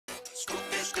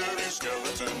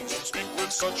skeletons speak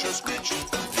with such a screech.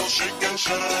 You'll shake and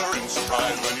shudder in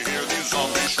surprise when you hear these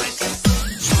zombies shriek.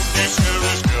 Spooky,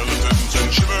 scary skeletons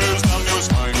and shivers down your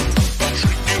spine.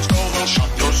 Shrieking skulls will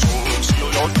shock your soul and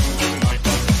seal your doom tonight.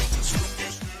 Spooky,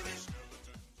 scary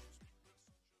skeletons.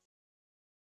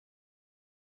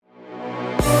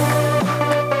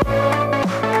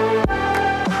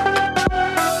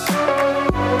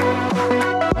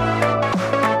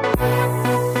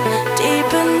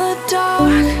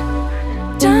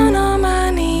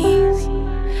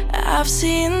 I've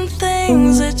seen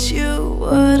things that you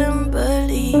wouldn't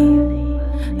believe.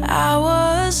 I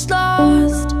was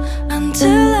lost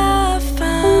until I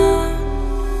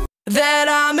found that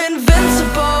I'm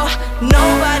invincible.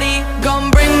 Nobody gon'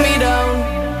 bring me down.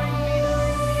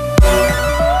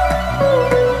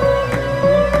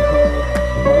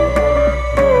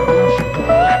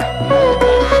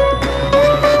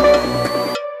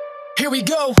 Here we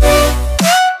go.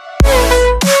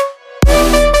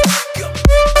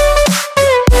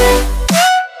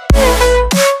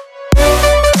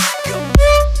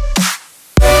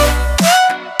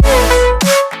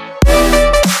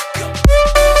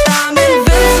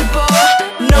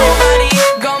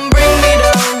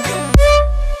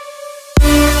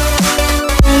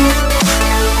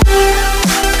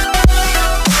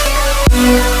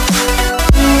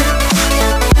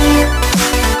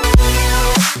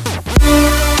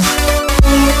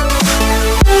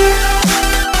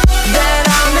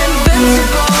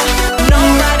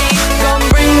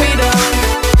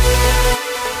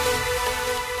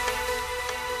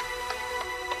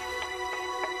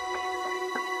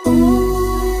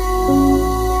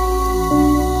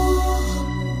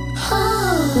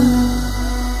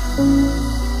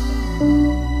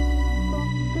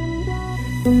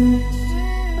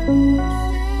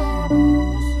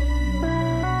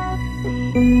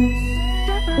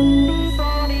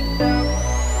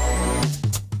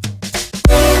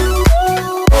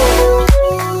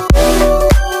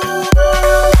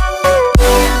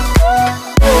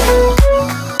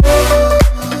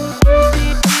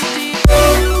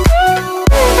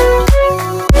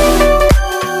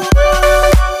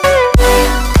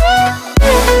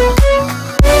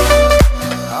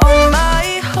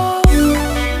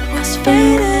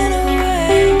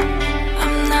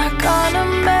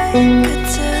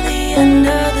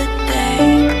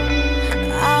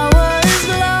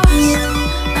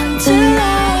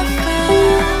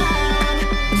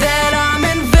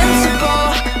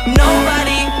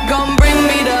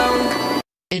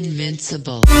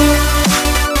 Invincible.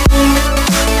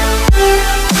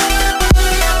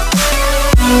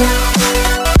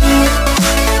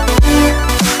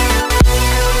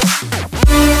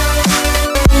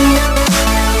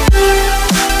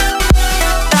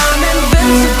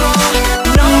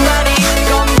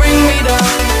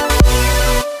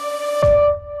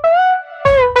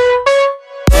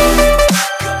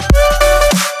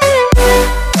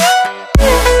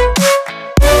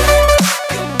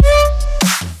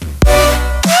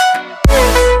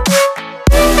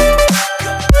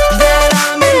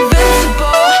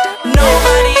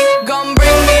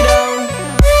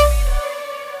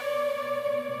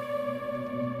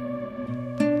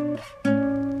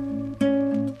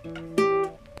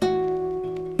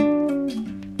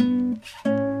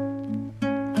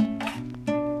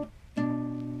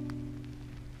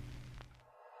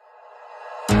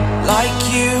 Like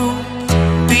you,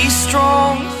 be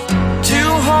strong to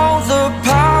hold the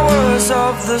powers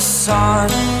of the sun.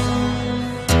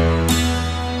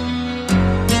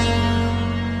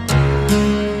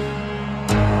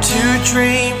 To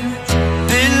dream,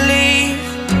 believe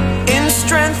in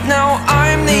strength. Now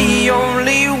I'm the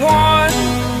only one,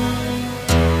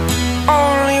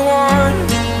 only one.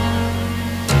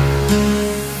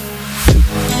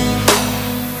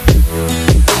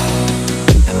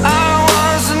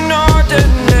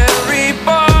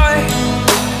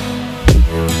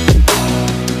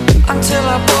 Until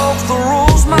I broke the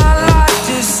rules, my life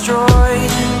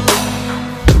destroyed.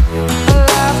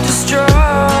 Life destroyed.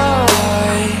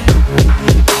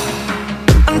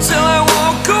 Until I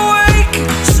walk awake,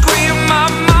 scream my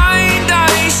mind,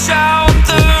 I shout,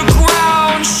 the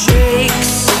ground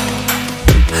shakes.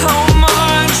 How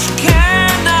much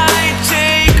can I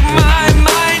take? My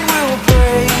mind will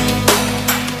break.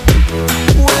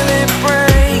 Will it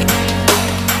break?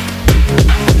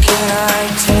 Can I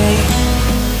take?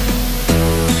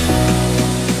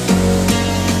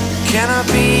 Can I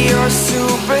be your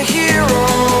superhero?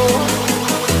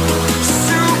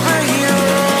 Superhero.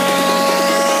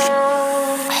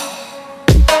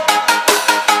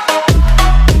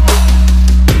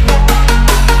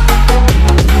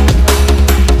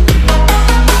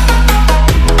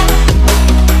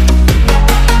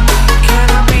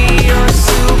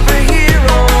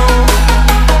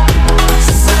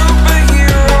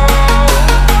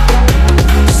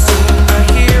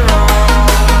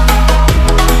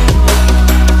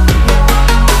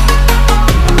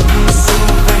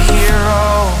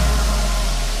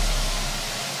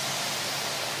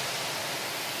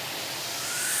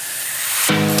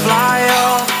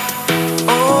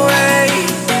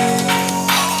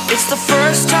 It's the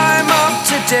first time of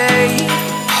today.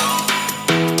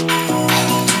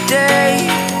 Today.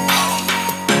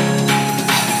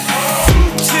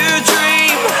 To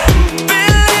dream,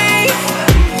 believe.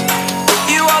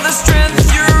 You are the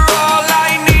strength, you're all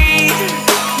I need.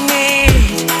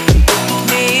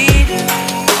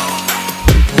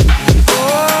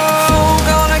 Oh,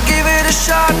 gonna give it a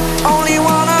shot. Only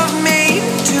one of me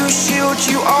to shield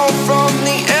you all from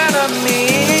the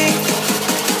enemy.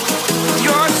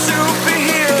 You're a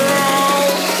superhero.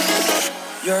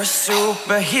 You're a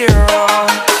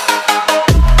superhero.